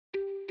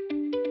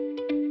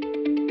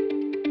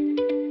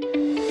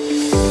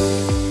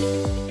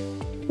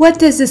What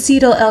does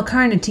acetyl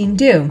L-carnitine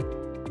do?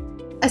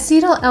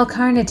 Acetyl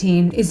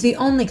L-carnitine is the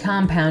only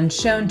compound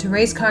shown to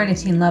raise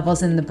carnitine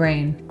levels in the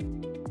brain.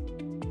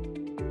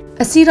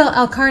 Acetyl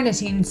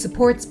L-carnitine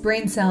supports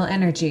brain cell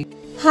energy.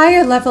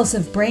 Higher levels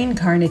of brain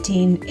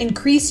carnitine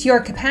increase your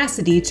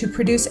capacity to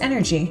produce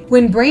energy.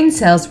 When brain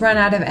cells run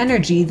out of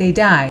energy, they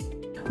die.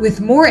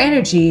 With more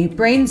energy,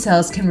 brain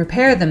cells can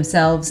repair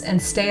themselves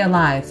and stay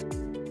alive.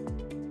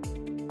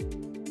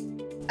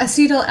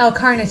 Acetyl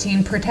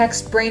L-carnitine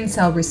protects brain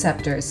cell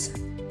receptors.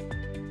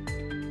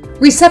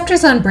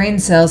 Receptors on brain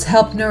cells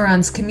help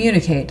neurons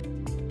communicate,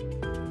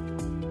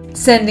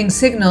 sending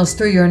signals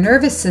through your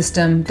nervous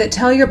system that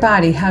tell your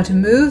body how to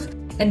move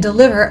and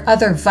deliver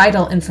other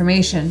vital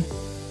information.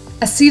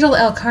 Acetyl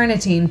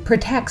L-carnitine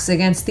protects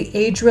against the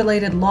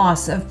age-related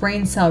loss of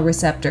brain cell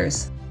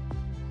receptors.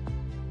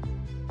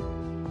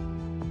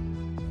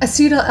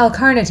 Acetyl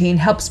L-carnitine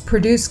helps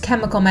produce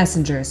chemical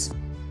messengers.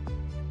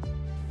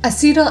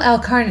 Acetyl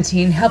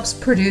L-carnitine helps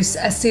produce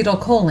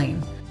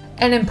acetylcholine,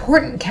 an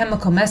important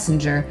chemical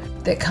messenger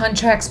that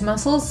contracts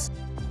muscles,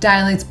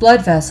 dilates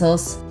blood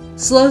vessels,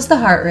 slows the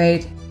heart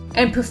rate,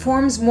 and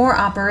performs more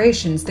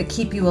operations that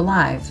keep you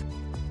alive.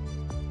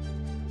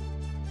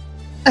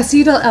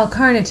 Acetyl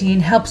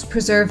L-carnitine helps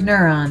preserve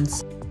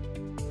neurons.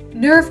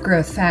 Nerve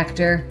growth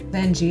factor,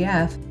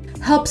 NGF,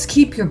 helps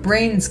keep your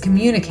brain's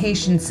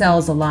communication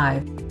cells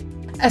alive.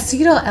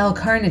 Acetyl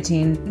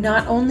L-carnitine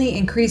not only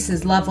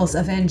increases levels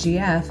of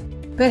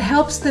NGF, but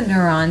helps the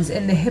neurons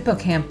in the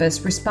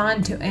hippocampus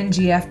respond to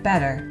NGF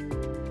better.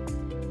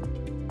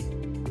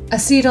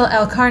 Acetyl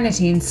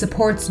L-carnitine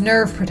supports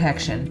nerve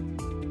protection.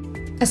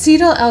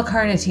 Acetyl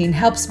L-carnitine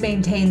helps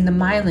maintain the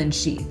myelin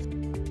sheath.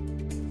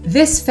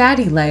 This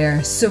fatty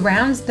layer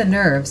surrounds the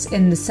nerves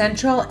in the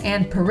central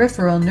and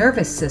peripheral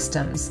nervous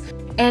systems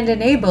and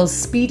enables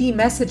speedy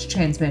message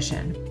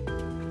transmission.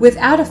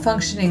 Without a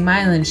functioning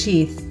myelin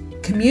sheath,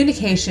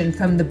 communication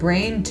from the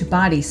brain to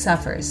body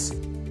suffers.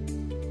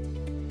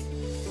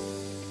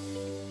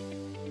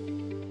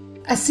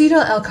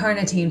 Acetyl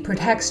L-carnitine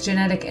protects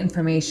genetic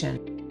information.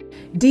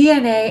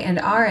 DNA and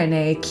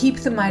RNA keep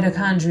the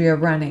mitochondria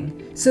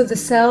running, so the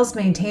cells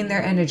maintain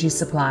their energy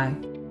supply.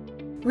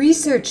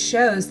 Research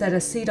shows that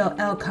acetyl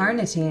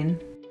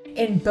L-carnitine,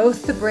 in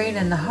both the brain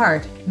and the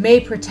heart, may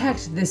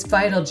protect this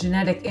vital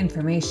genetic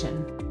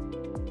information.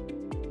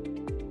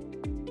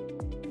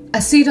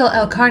 Acetyl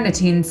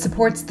L-carnitine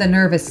supports the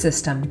nervous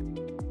system.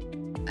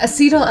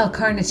 Acetyl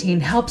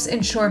L-carnitine helps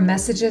ensure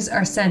messages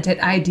are sent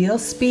at ideal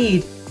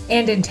speed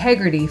and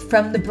integrity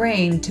from the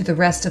brain to the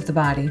rest of the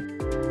body.